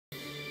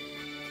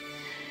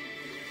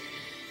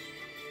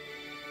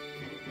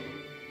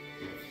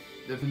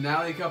The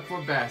finale cup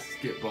for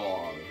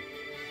basketball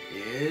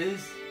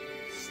is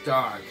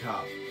Star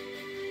Cup.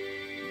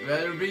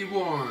 Better be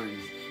warned,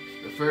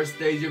 the first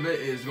stage of it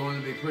is going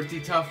to be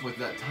pretty tough with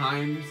that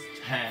times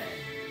 10.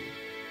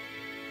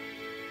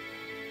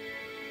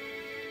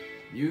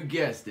 You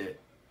guessed it.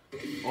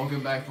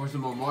 Welcome back for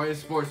some more Mario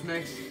Sports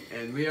Mix,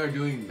 and we are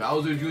doing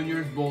Bowser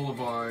Jr.'s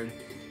Boulevard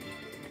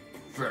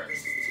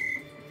first.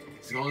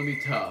 It's going to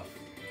be tough.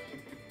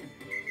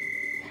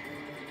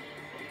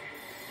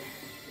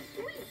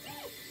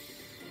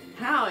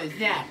 How is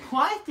that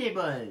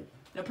possible?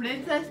 The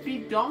princess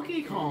beat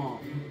Donkey Kong.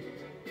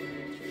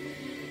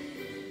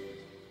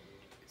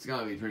 It's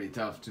going to be pretty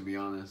tough, to be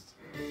honest.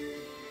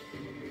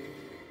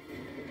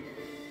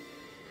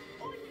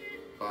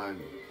 I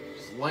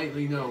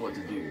slightly know what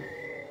to do.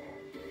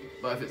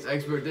 But if it's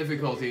expert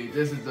difficulty,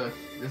 this is a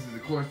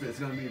course that's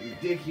going to be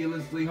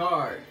ridiculously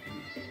hard.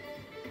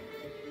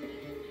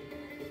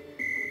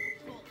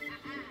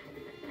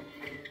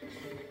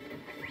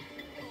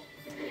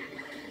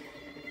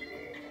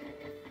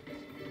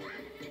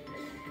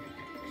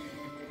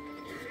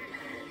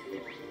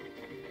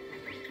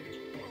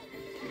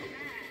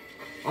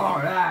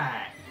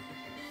 Alright!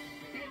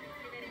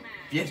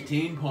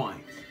 15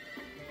 points.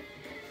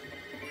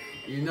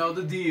 You know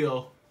the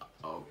deal.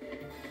 Oh.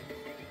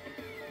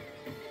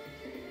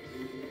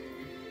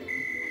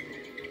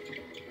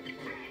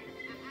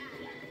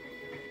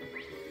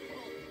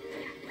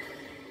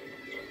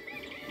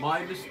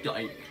 My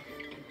mistake.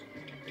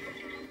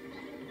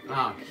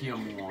 Ah,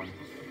 come on.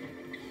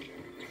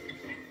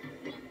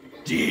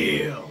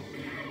 Deal!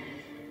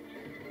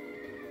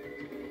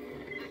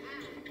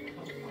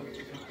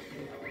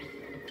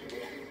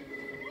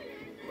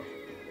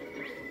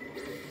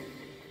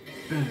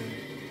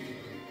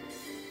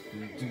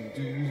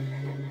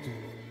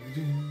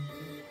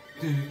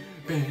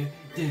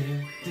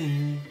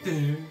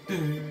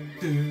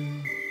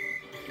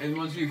 And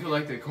once you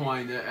collect a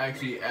coin, that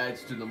actually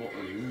adds to the more.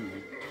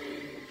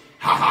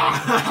 Ha ha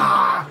ha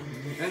ha!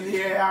 And the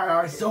AI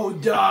are so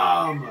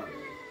dumb!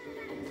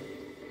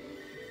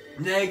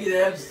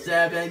 Negative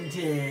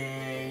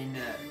 17.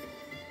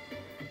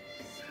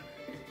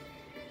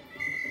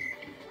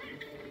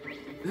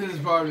 This is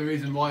part of the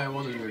reason why I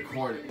wanted to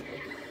record it.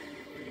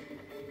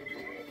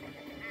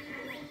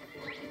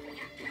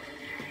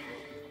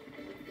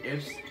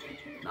 It's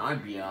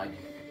not beyond.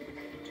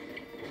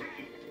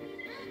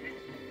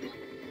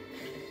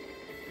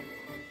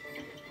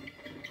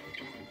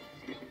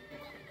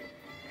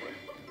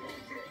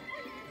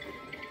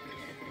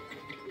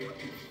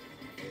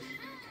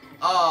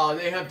 Oh,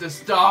 they have to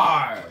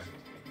star.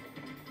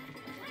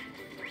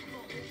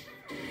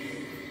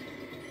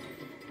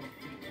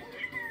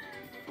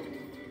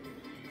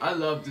 I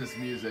love this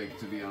music,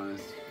 to be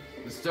honest.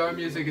 The star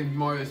music in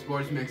Mario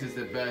Sports Mix is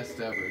the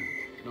best ever.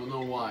 Don't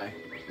know why.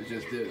 It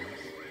just is.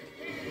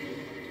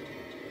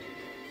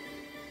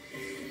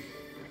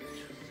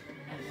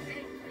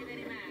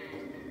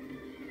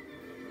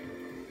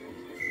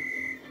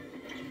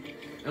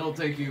 It'll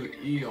take you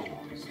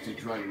eons to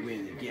try to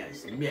win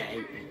against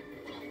me.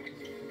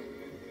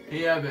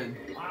 Hey Evan,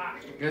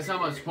 guess how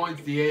much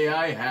points the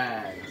AI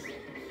has?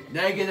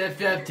 Negative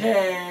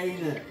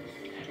 15!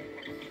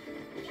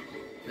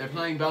 They're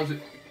playing Bowser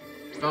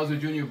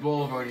Jr.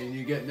 Boulevard and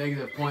you get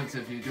negative points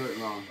if you do it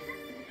wrong.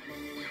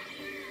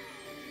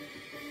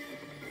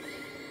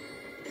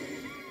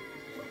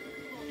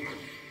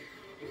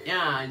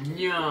 Yeah,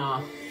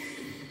 yeah.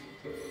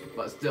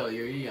 But still,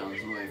 you're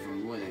eons away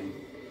from winning.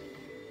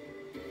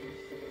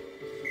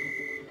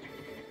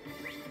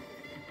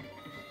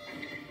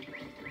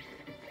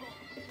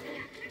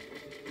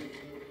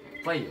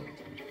 Failed.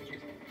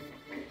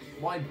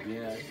 Why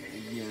bad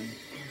again?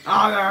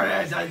 Oh,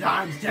 there it is! A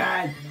times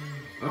 10!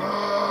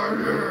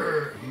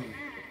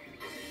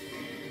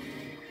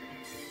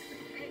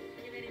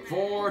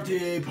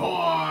 40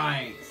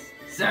 points!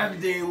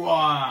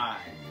 71!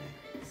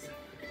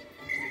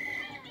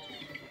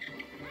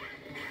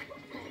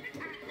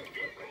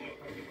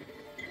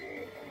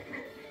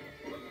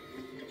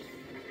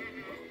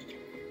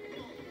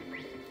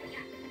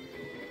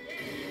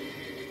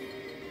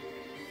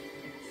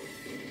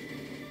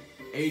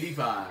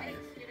 $85.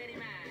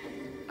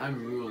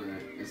 I'm ruling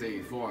it. It's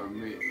 84.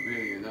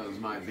 Really, that was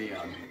my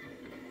bad.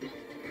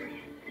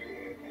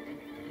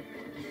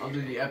 I'll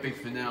do the epic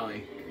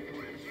finale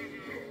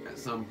at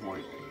some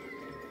point.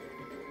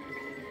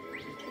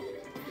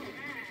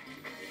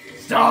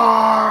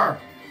 Star!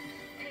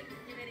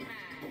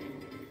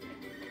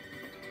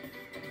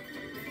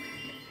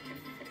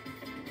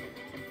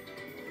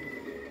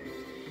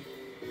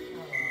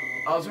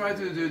 I'll try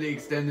to do the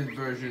extended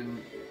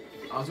version.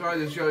 I'll try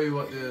to show you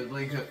what the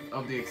link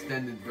of the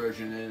extended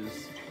version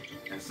is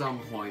at some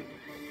point.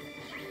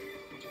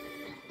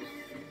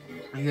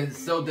 Because it's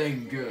so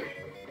dang good.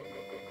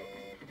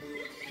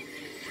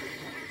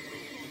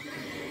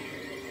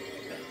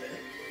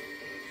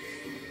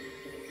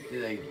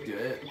 Did they do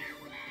it?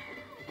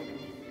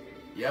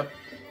 Yep,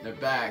 they're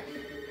back.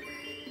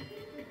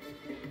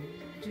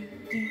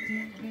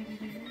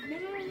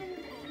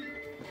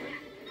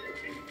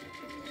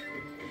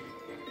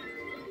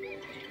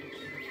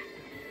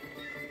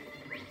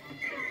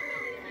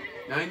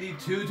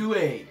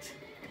 92-8.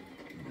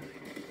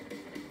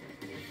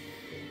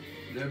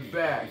 They're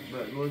back,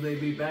 but will they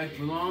be back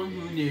for long?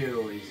 Who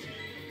knows?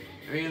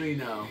 Really,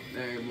 no.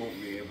 They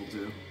won't be able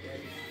to.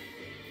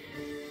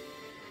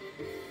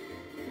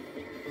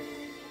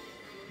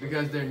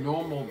 Because they're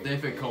normal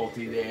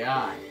difficulty they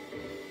are.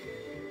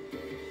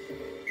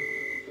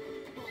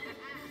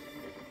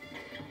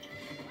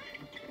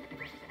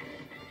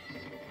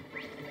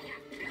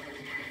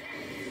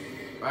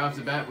 Right off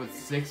the bat with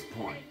 6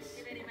 points.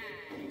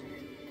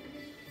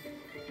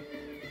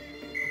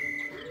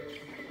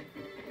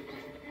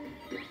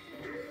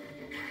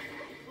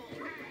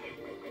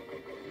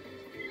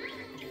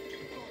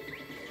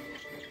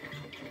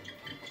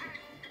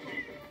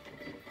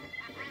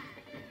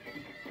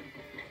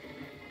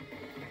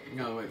 I'm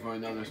gonna wait for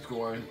another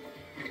score,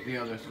 the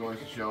other scores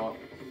to show up.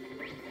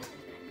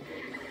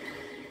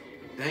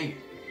 Dang it.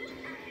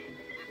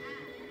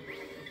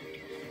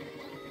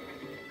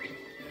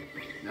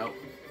 Nope.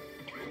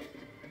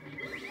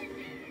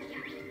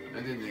 I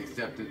didn't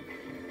accept it.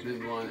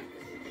 Didn't want it.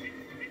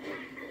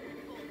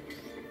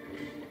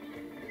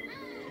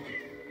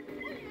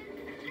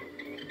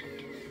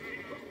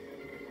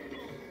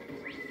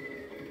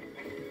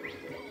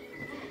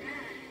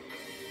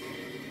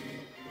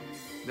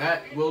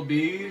 That will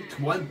be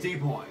 20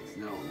 points.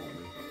 No, it won't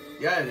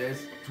be. Yeah, it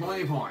is.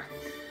 20 points.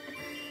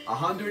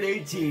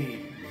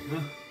 118.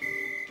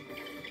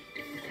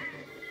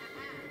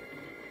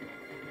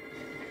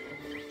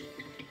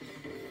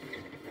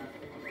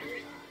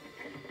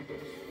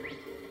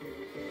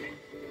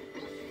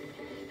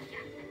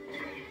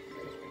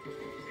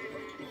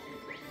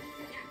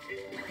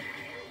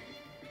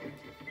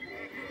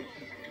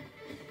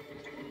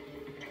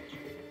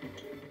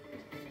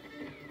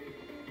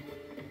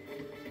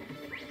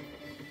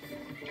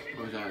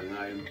 Was that an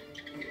item?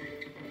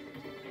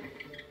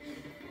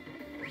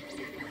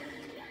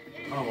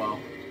 Oh well.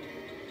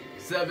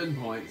 7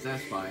 points,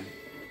 that's fine.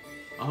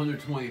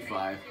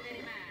 125.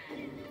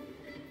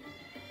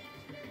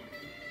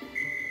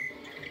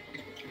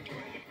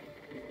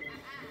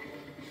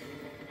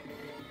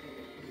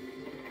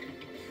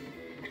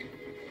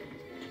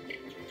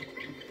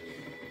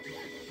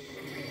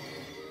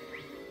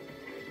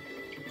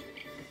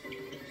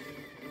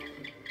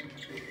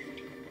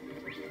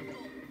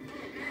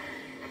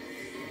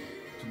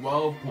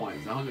 $12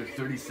 points,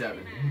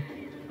 137.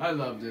 I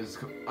love this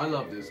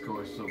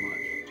course so much.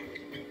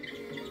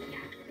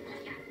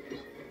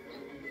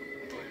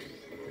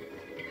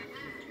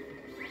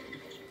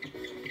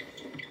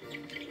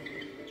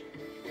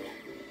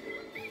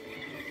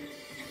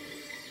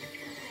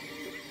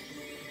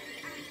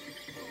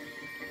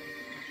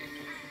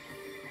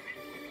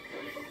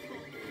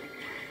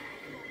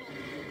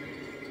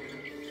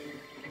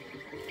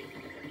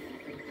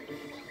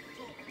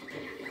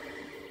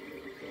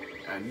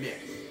 I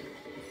missed.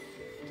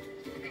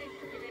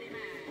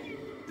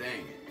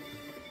 Dang it.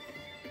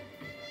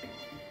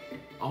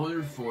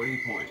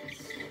 140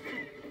 points.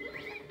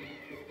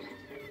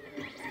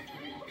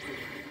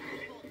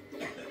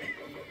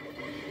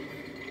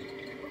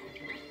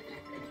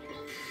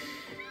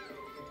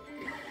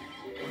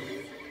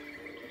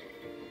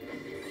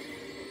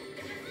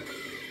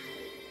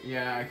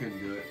 Yeah, I couldn't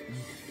do it.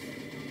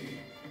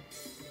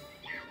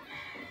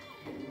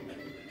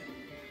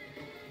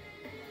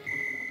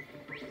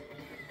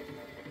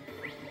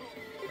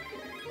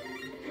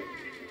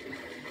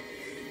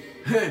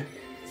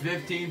 It's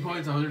 15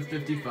 points,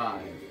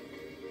 155.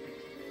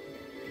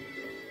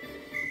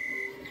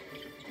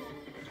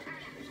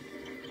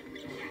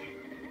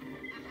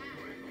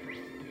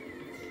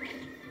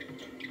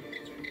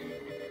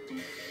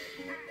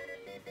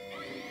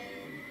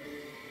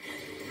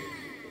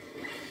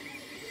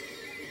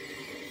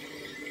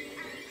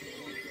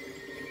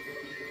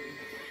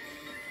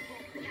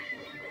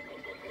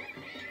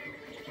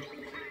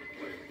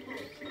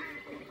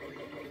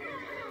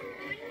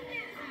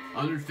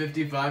 Under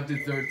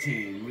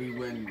 55-13, we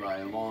win by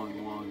a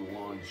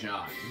long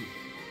shot.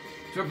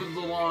 Triple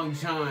the long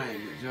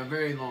time. It's a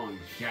very long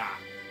shot.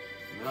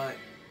 But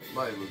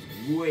it was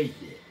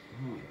worth it.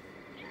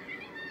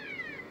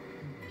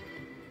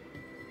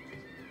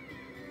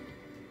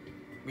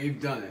 We've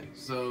done it.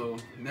 So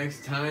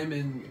next time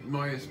in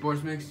Mario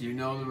Sports Mix, you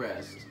know the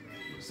rest.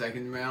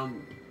 Second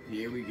round,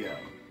 here we go.